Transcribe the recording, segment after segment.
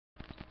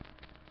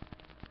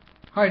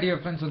Hi dear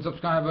friends and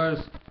subscribers,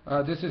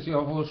 this is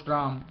your host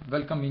Ram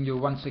welcoming you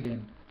once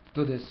again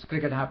to this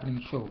cricket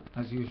happening show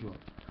as usual.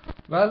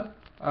 Well,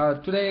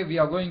 today we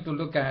are going to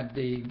look at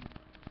the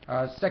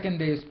second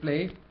day's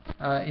play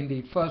in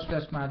the first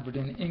test match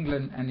between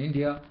England and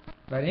India,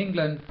 where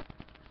England,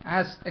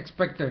 as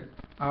expected,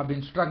 have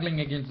been struggling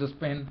against the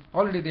spin.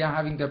 Already they are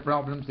having their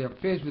problems. They are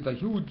faced with a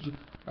huge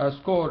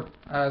score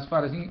as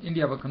far as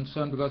India were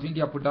concerned, because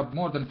India put up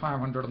more than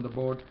 500 on the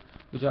board,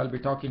 which I'll be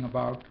talking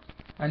about.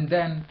 And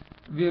then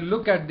we'll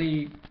look at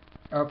the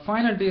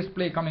final day's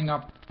play coming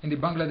up in the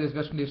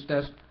Bangladesh-West Indies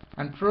test,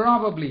 and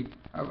probably,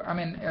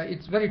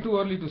 it's very too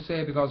early to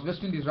say, because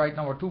West Indies right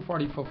now are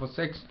 244 for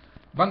 6.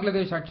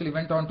 Bangladesh actually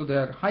went on to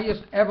their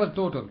highest ever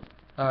total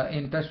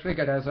in test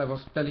cricket, as I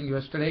was telling you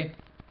yesterday,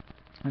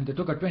 and they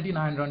took a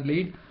 29-run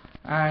lead.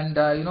 And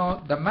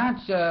the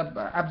match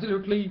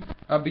absolutely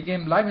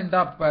became livened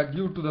up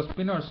due to the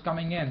spinners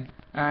coming in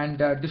and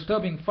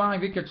disturbing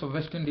 5 wickets of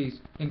West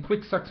Indies in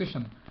quick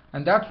succession,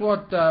 and that's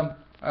what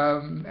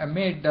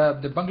made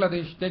the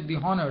Bangladesh take the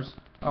honours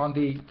on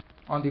the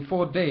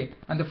fourth day.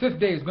 And the fifth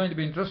day is going to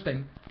be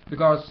interesting,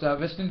 because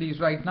West Indies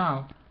right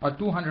now are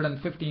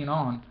 215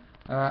 on,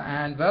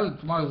 and well,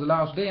 tomorrow is the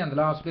last day, and the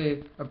last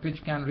day a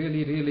pitch can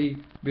really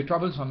be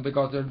troublesome,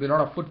 because there will be a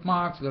lot of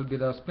footmarks. There will be,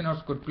 the spinners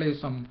could play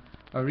some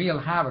real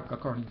havoc,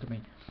 according to me.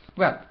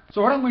 Well,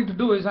 so what I'm going to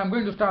do is I'm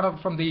going to start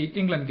off from the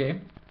England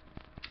game.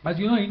 As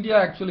you know,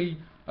 India actually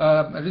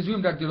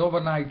resumed at the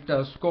overnight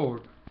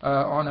score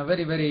on a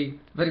very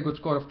good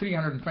score of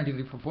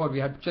 323 for 4. We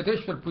had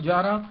Cheteshwar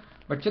Pujara,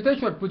 but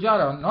Cheteshwar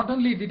Pujara, not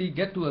only did he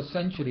get to a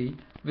century,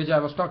 which I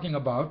was talking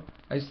about,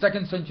 his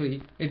second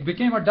century, it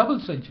became a double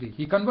century.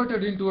 He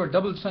converted into a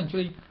double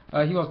century.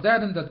 He was there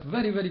in that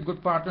very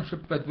good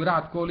partnership with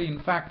Virat Kohli. In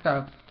fact,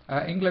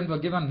 England were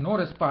given no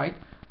respite,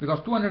 because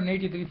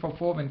 283 for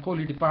 4 when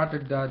Kohli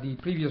departed the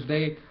previous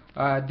day.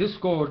 This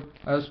score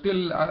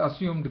still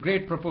assumed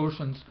great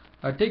proportions,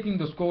 taking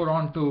the score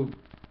on to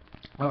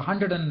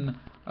 413,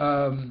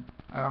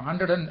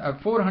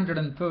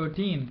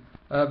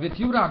 with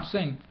Yuvraj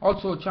Singh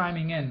also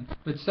chiming in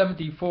with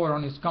 74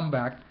 on his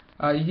comeback.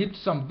 He hit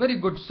some very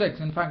good six.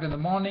 In fact, in the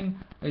morning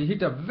he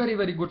hit a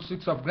very good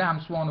six of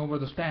Graham Swan over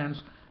the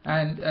stands,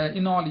 and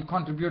in all he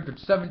contributed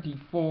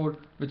 74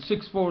 with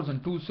 6 fours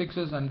and 2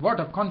 sixes. And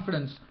what a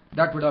confidence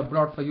that would have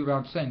brought for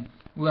Yuvraj Singh,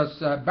 who has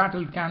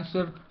battled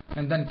cancer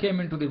and then came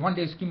into the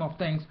one-day scheme of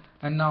things,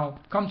 and now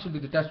comes into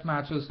the test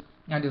matches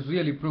and has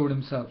really proved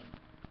himself.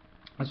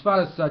 As far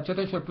as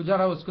Cheteshwar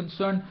Pujara was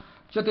concerned,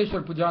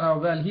 Cheteshwar Pujara,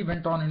 well, he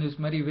went on in his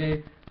merry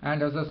way,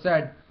 and as I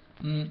said,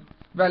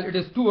 well, it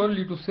is too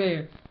early to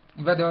say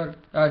whether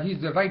he's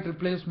the right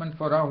replacement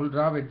for Rahul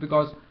Dravid,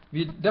 because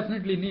we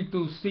definitely need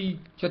to see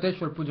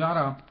Cheteshwar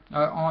Pujara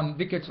on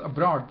wickets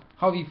abroad,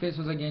 how he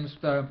faces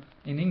against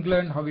in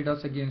England, how he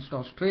does against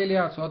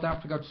Australia, South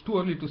Africa. It's too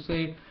early to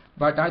say,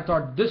 but I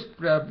thought this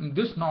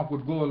knock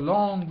would go a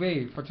long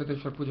way for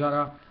Cheteshwar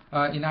Pujara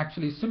in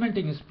actually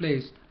cementing his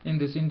place in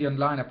this Indian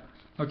lineup.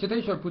 Now,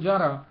 Cheteshwar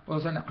Pujara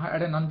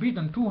had an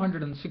unbeaten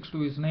 206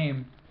 to his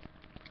name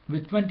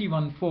with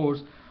 21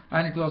 fours,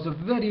 and it was a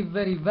very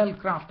well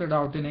crafted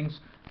out innings,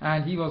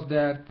 and he was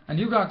there. And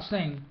Yuvraj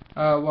Singh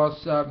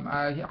was,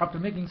 after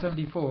making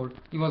 74,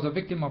 he was a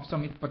victim of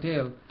Samit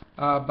Patel,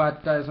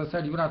 but as I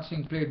said, Yuvraj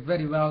Singh played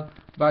very well,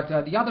 but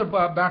the other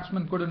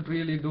batsmen couldn't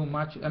really do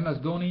much. MS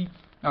Dhoni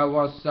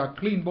was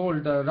clean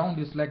bowled round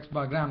his legs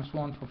by Graham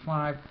Swan for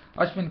 5.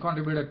 Ashwin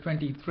contributed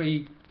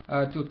 23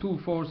 to 2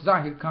 fours.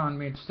 Zahir Khan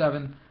made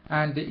 7,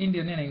 and the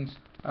Indian innings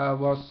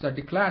was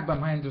declared by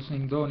Mahendra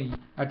Singh Dhoni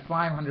at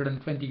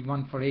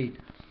 521 for 8,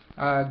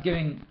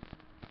 giving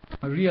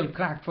a real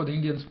crack for the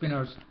Indian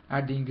spinners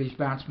at the English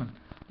batsmen.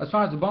 As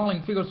far as the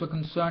bowling figures were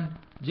concerned,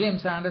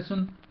 James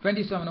Anderson,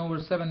 27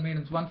 overs, 7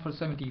 maidens, 1 for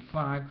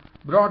 75.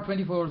 Broad,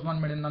 24 overs, 1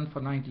 maiden, none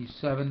for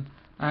 97.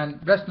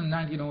 And Preston,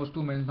 19 overs,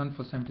 2 maidens, none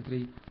for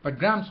 73. But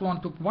Graham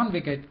Swan took 1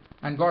 wicket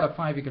and got a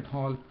 5-wicket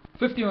haul.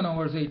 51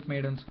 overs, 8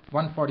 maidens,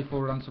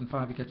 144 runs and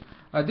 5 wickets.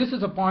 This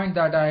is a point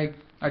that I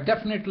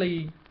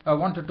definitely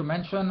wanted to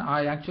mention.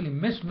 I actually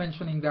missed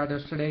mentioning that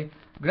yesterday.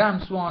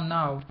 Graham Swan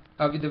now,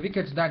 with the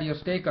wickets that he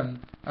has taken,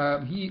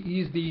 he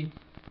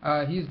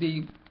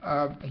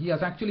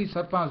has actually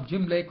surpassed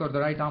Jim Laker, the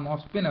right arm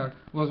off spinner,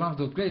 who was one of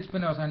those great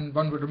spinners, and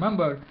one would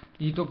remember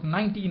he took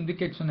 19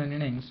 wickets in an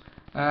innings,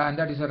 and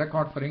that is a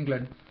record for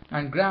England.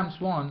 And Graham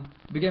Swan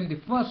became the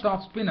first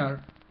off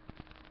spinner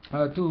he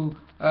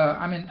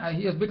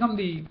has become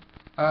the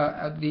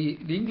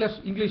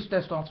English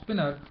Test off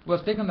spinner who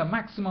has taken the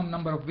maximum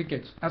number of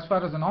wickets as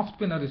far as an off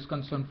spinner is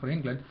concerned for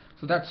England.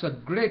 So that's a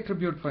great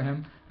tribute for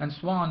him. And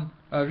Swan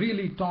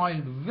really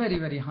toiled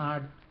very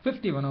hard.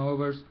 51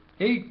 overs,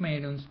 8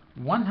 maidens,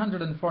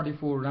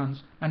 144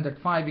 runs, and that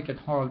 5-wicket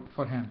haul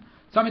for him.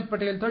 Samit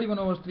Patel, 31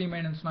 overs, 3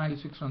 maidens,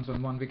 96 runs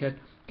on 1 wicket.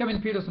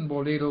 Kevin Peterson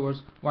bowled 8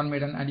 overs, 1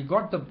 maiden, and he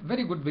got the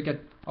very good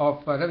wicket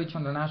of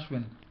Ravichandran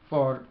Ashwin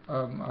for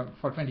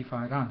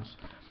 25 runs.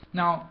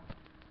 Now,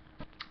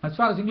 as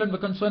far as England were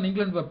concerned,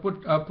 England were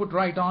put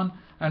right on,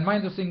 and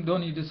Mahendra Singh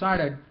Dhoni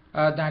decided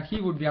that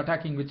he would be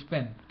attacking with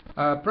spin.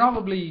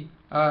 Probably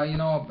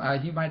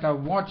he might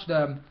have watched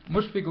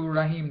Mushfiqur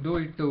Rahim do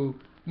it to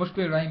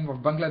Mushfiqur Rahim of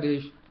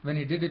Bangladesh when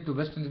he did it to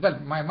West Indies. Well,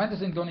 Mahendra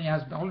Singh Dhoni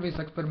has always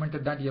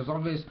experimented that. He has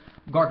always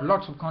got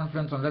lots of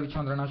confidence on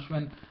Ravichandran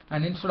Ashwin,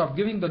 and instead of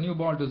giving the new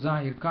ball to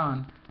Zahir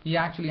Khan, he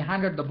actually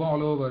handed the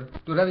ball over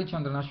to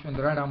Ravichandran Ashwin,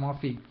 the right-arm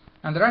offie,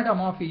 and the right-arm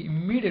offie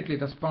immediately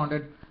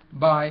responded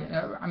by,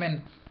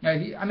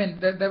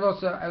 there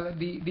was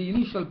the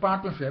initial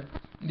partnership.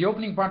 The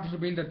opening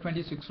partnership yielded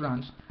 26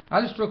 runs.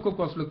 Alistair Cook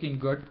was looking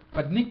good,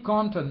 but Nick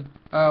Compton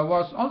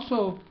was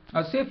also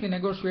safely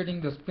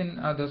negotiating the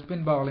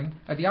spin bowling.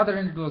 At the other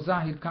end, it was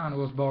Zahir Khan who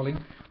was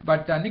bowling,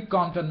 but Nick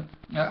Compton,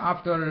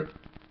 after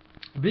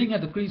being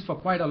at the crease for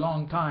quite a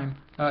long time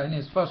in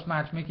his first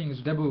match, making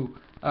his debut,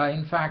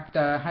 in fact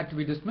had to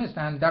be dismissed,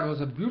 and that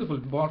was a beautiful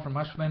ball from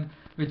Ashwin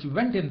which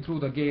went in through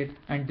the gate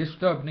and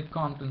disturbed Nick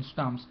Compton's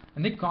stumps.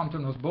 And Nick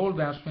Compton was bowled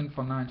by Ashwin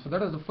for 9, so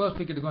that was the first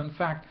wicket to go. In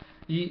fact,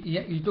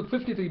 he took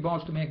 53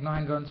 balls to make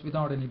 9 runs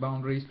without any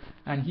boundaries,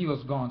 and he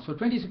was gone. So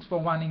 26 for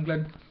 1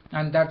 England,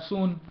 and that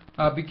soon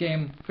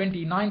became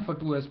 29 for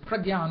 2 as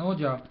Pragyan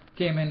Ojha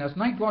came in. As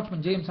night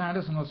watchman, James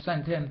Anderson was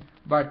sent in,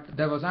 but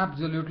there was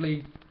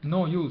absolutely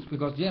no use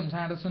because James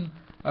Anderson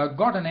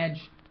got an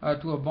edge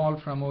to a ball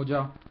from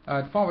Ojha.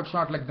 Forward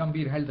shot like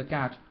Gambhir held the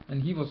catch,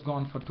 and he was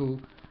gone for 2.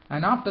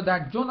 And after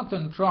that,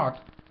 Jonathan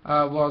Trott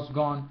was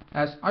gone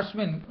as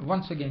Ashwin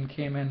once again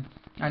came in,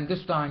 and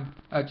this time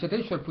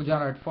Cheteshwar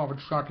Pujara at forward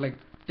short leg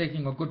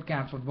taking a good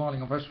catch of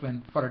bowling of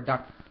Ashwin for a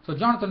duck. So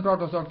Jonathan Trott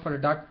was out for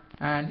a duck,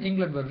 and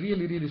England were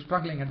really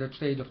struggling at that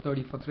stage of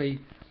 30 for 3.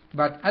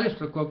 But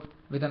Alistair Cook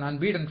with an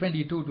unbeaten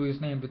 22 to his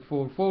name with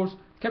 4 fours.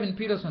 Kevin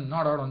Peterson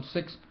not out on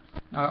 6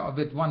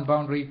 with 1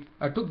 boundary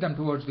took them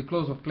towards the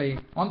close of play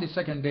on the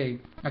second day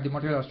at the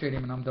Motera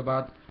Stadium in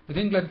Ahmedabad. With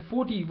England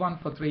 41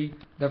 for 3,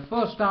 their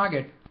first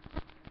target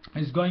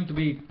is going to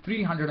be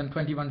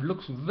 321.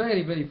 Looks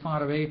very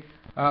far away,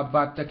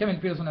 but Kevin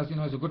Pearson, as you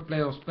know, is a good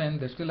player of spin.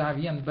 They still have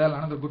Ian Bell,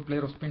 another good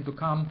player of spin to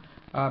come.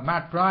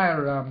 Matt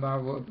Pryor,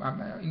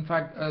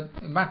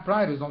 Matt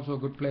Pryor is also a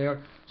good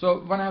player.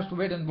 So one has to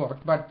wait and watch,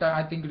 but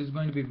I think it is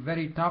going to be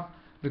very tough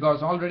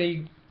because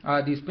already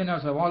the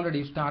spinners have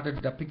already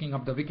started picking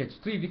up the wickets.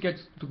 3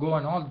 wickets to go,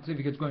 and all 3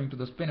 wickets going to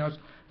the spinners.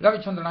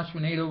 Ravichandran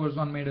Ashwin 8 overs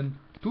 1 maiden,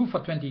 2 for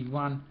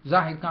 21.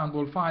 Zahir Khan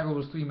bowled 5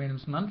 overs 3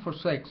 maidens, none for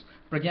 6.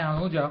 Pragyan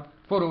Ojha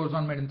 4 overs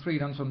 1 maiden, 3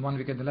 runs on 1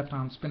 wicket, the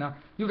left-arm spinner.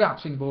 Yuvraj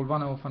Singh bowled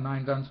 1 over for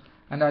 9 runs,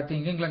 and I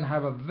think England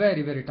have a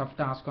very tough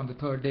task on the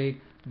third day.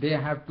 They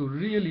have to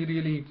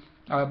really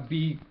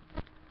be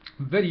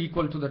very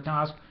equal to the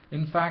task.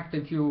 In fact,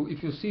 if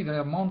you see, there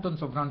are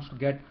mountains of runs to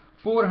get,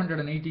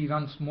 480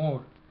 runs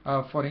more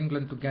for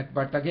England to get.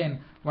 But again,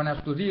 one has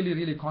to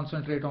really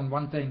concentrate on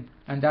one thing,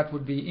 and that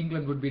would be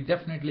England would be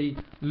definitely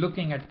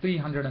looking at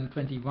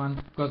 321,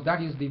 because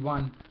that is the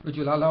one which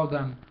will allow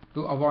them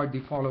to avoid the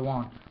follow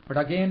on. But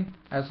again,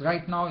 as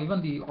right now,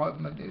 even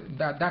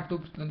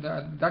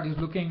that is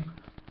looking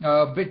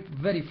a bit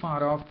very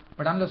far off.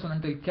 But unless and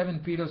until Kevin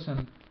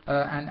Peterson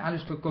and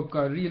Alistair Cook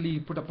really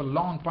put up a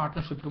long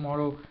partnership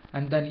tomorrow,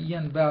 and then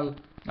Ian Bell,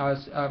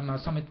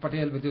 Samit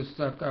Patel with his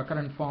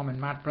current form, and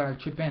Matt Pryor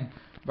chip in.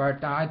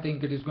 But I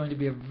think it is going to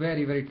be a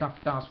very tough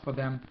task for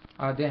them.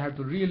 They have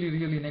to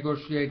really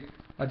negotiate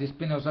the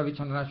spinners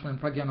Ravichandran Ashwin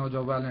and Pragyan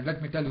Ojha well. And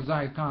let me tell you,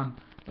 Zahir Khan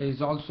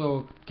is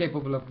also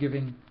capable of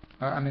giving.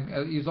 As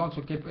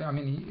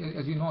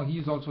you know, he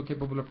is also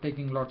capable of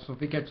taking lots of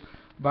wickets.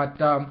 But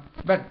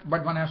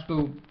one has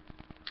to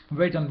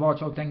wait and watch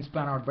how things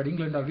pan out. But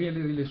England are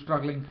really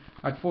struggling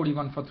at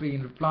 41 for 3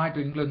 in reply to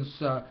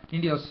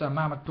India's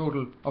mammoth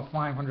total of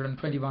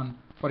 521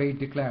 for 8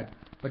 declared.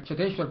 But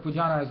Cheteshwar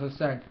Pujara, as I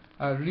said,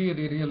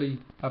 really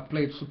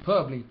played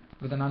superbly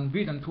with an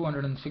unbeaten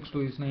 206 to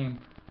his name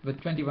with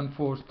 21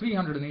 fours.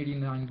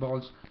 389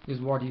 balls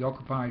is what he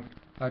occupied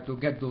to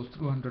get those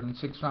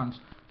 206 runs.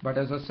 But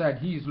as I said,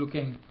 he is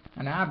looking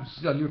an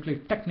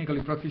absolutely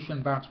technically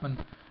proficient batsman.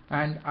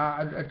 And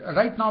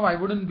right now, I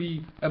wouldn't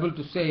be able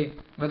to say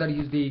whether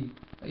he's the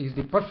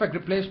perfect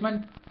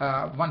replacement.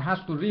 One has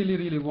to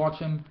really watch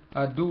him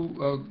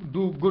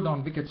do good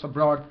on wickets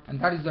abroad, and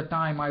that is the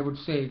time I would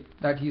say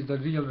that he's the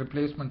real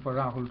replacement for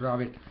Rahul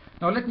Dravid.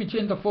 Now let me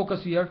change the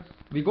focus here.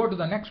 We go to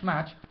the next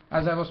match.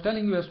 As I was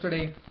telling you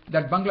yesterday,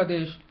 that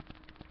Bangladesh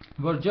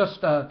were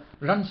just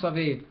runs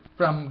away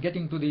from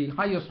getting to the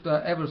highest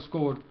ever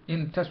score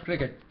in Test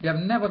cricket. They have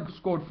never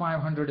scored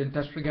 500 in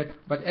Test cricket,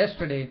 but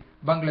yesterday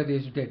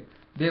Bangladesh did.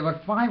 They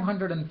were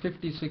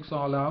 556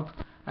 all out,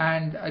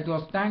 and it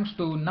was thanks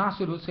to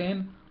Nasir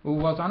Hussain, who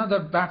was another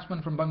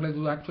batsman from Bangladesh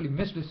who actually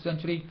missed his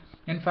century.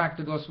 In fact,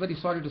 it was very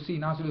sorry to see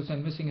Nasir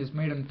Hussain missing his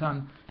maiden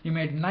ton. He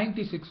made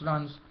 96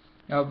 runs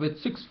with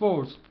 6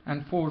 fours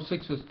and 4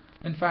 sixes.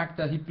 In fact,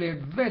 he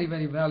played very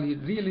well. He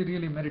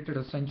really merited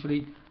a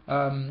century,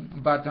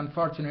 but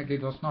unfortunately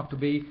it was not to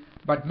be.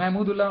 But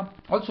Mahmudullah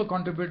also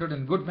contributed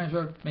in good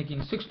measure,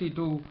 making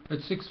 62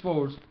 with 6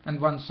 fours and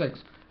 1 6.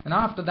 And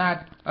after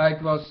that,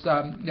 there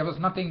was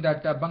nothing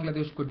that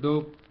Bangladesh could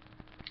do.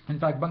 In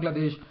fact,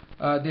 Bangladesh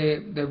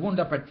they wound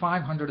up at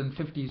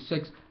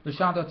 556.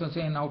 Rishadat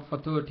Hussain out for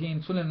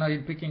 13. Sunil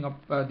Narine picking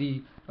up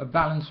the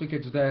balance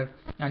wickets there,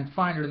 and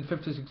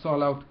 556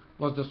 all out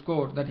was the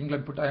score that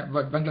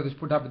Bangladesh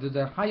put up. This is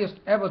their highest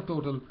ever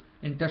total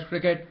in Test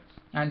cricket,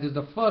 and this is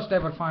the first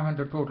ever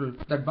 500 total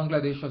that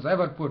Bangladesh has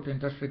ever put in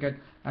Test cricket,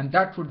 and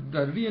that would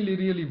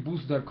really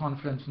boost their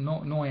confidence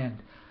no end.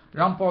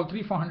 Rampal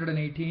 3 for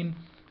 118,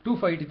 2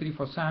 for 83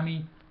 for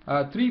Sami,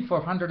 3 for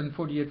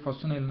 148 for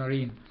Sunil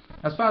Narine.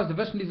 As far as the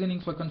West Indies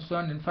innings were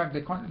concerned, in fact,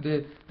 they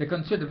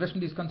considered West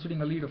Indies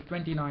conceding a lead of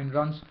 29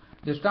 runs.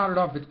 They started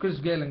off with Chris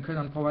Gayle and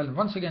Kiran Powell, and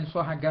once again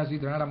Sohail Ghazi,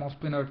 the right-arm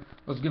spinner,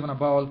 was given a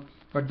ball.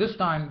 But this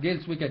time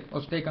Gale's wicket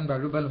was taken by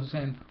Rubel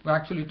Hussain, who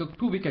actually took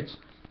 2 wickets.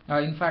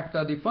 In fact,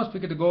 the first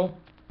wicket to go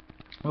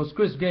was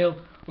Chris Gayle,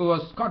 who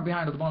was caught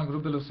behind the bowling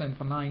Rubel Hussain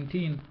for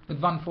 19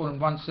 with 1-4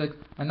 and 1-6.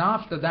 And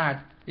after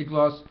that, it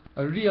was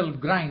a real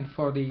grind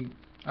for the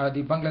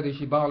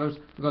Bangladeshi bowlers,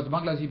 because the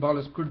Bangladeshi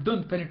bowlers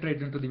couldn't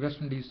penetrate into the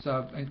West Indies,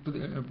 to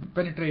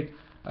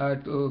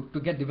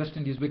get the West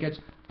Indies wickets.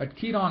 But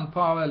Kieran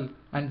Powell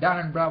and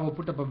Darren Bravo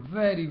put up a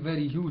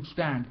very huge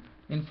stand.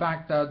 In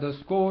fact, the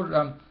score,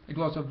 it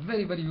was a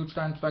very huge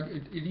stand. In fact,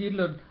 it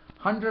yielded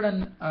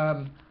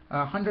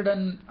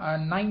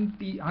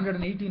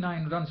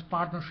 189 runs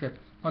partnership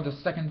for the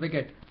second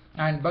wicket,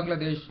 and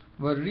Bangladesh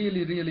were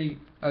really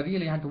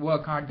had to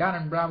work hard.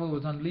 Darren Bravo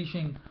was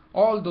unleashing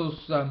all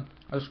those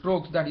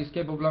strokes that he's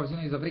capable of.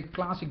 He's a very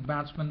classic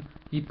batsman.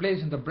 He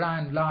plays in the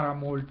Brian Lara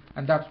mold,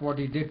 and that's what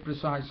he did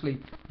precisely.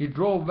 He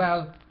drove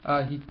well.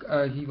 He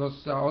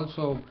was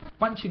also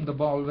punching the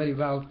ball very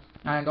well,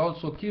 and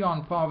also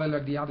Kieran Powell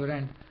at the other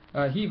end.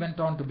 He went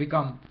on to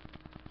become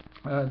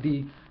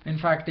in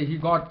fact, he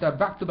got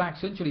back-to-back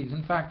centuries.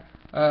 In fact,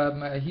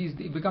 he's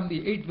become the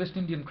 8th West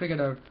Indian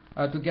cricketer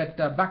to get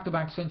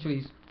back-to-back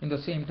centuries in the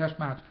same Test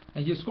match.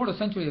 And he scored a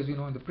century, as you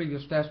know, in the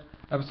previous Test.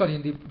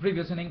 In the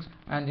previous innings,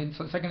 and in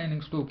second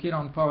innings too.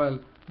 Kieran Powell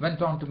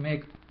went on to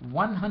make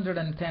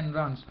 110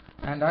 runs,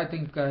 and I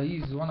think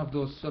he's one of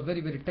those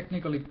very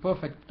technically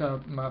perfect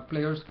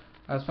players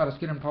as far as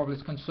Kieran Powell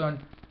is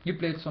concerned. He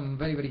played some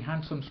very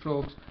handsome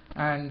strokes,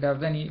 and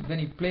when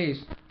he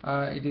plays,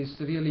 it is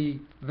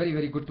really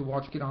very good to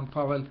watch Kieran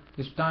Powell.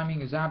 His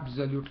timing is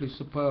absolutely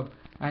superb,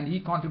 and he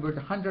contributed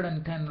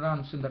 110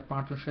 runs in that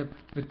partnership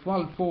with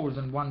 12 fours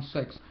and 1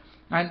 6.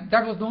 And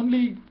that was the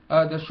only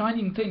the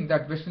shining thing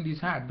that West Indies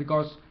had,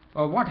 because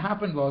what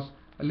happened was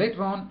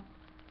later on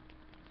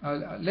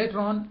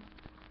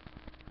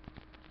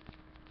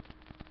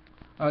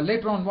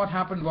what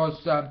happened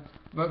was the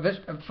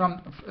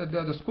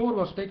score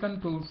was taken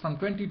from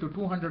 20 to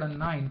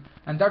 209,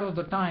 and that was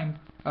the time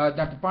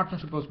that the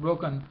partnership was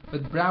broken,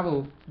 with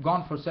Bravo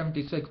gone for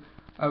 76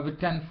 with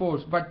 10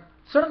 fours. But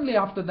suddenly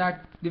after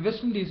that, the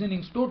West Indies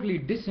innings totally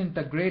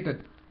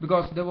disintegrated,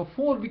 because there were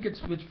 4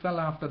 wickets which fell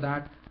after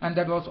that, and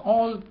that was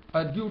all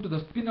due to the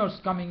spinners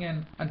coming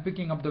in and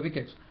picking up the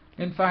wickets.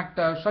 In fact,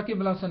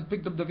 Shakib Al Hasan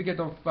picked up the wicket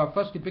of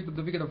first he picked up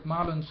the wicket of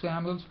Marlon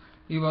Samuels.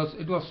 It was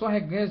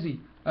Sohail Ghazi,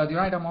 the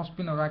right-arm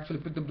spinner, who actually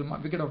picked up the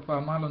wicket of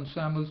Marlon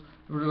Samuels.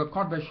 It was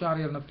caught by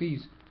Shahriar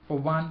Nafiz for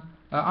 1.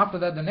 After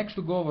that, the next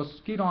to go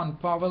was Kieran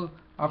Powell.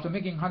 After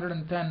making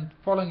 110,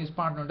 following his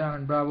partner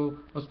Darren Bravo,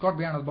 was caught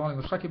behind the bowling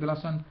of Shakib Al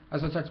Hasan.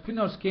 As I said,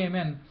 spinners came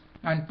in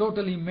and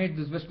totally made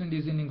this West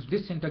Indies innings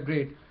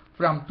disintegrate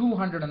from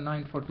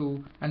 209 for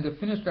 2, and they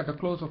finished at a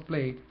close of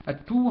play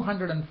at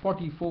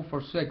 244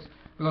 for 6,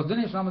 because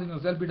Dinesh Ramadhan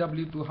was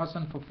LBW to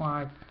Hassan for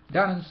 5.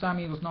 Darren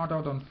Sami was not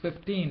out on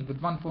 15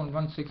 with 1 4 and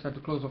 1 6 at the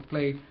close of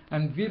play,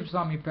 and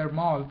Veersamy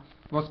Permal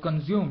was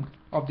consumed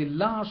of the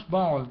last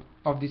ball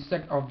of the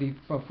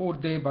 4th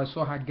day by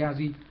Sohail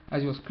Ghazi,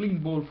 as he was clean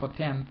bowled for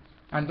 10,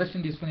 and West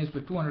Indies finished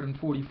with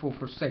 244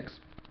 for 6.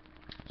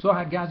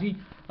 Sohail Ghazi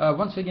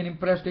once again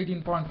impressed.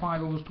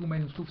 18.5 overs, 2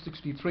 minutes,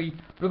 263.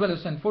 Rubel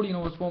Hussain 14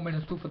 overs, 4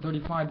 minutes, 2 for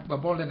 35.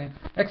 Bowled an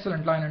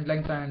excellent line and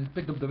length and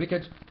picked up the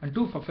wickets, and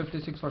 2 for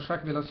 56 for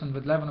Shakib Al Hasan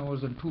with 11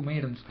 overs and 2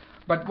 maidens.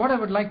 But what I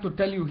would like to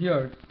tell you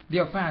here,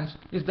 dear fans,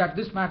 is that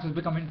this match has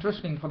become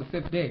interesting for the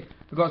 5th day,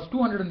 because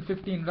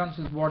 215 runs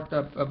is what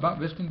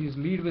West Indies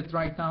lead with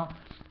right now.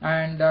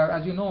 And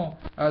as you know,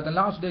 the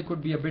last day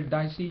could be a bit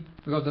dicey,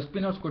 because the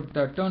spinners could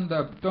turn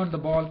the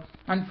ball.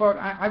 And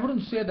I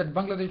wouldn't say that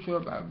Bangladesh,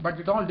 but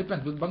it all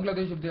depends. With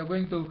Bangladesh, if they are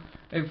going to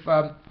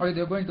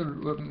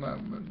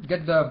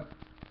get the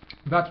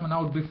batsman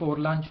out before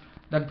lunch,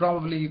 then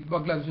probably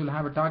Bangladesh will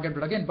have a target.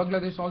 But again,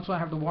 Bangladesh also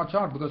have to watch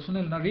out, because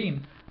Sunil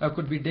Narine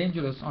could be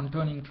dangerous on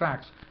turning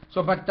tracks.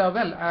 So, but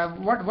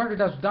what it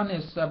has done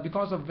is,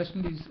 because of West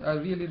Indies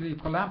really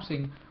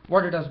collapsing,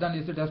 what it has done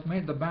is it has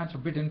made the match a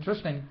bit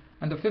interesting.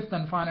 And the 5th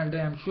and final day,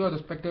 I'm sure the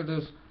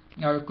spectators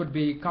could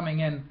be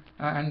coming in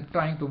and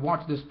trying to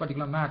watch this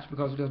particular match,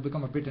 because it has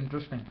become a bit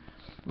interesting.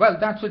 Well,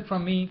 that's it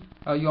from me,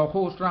 your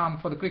host Ram,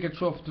 for the cricket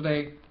show for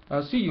today.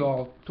 See you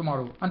all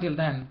tomorrow. Until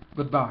then,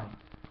 goodbye.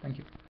 Thank you.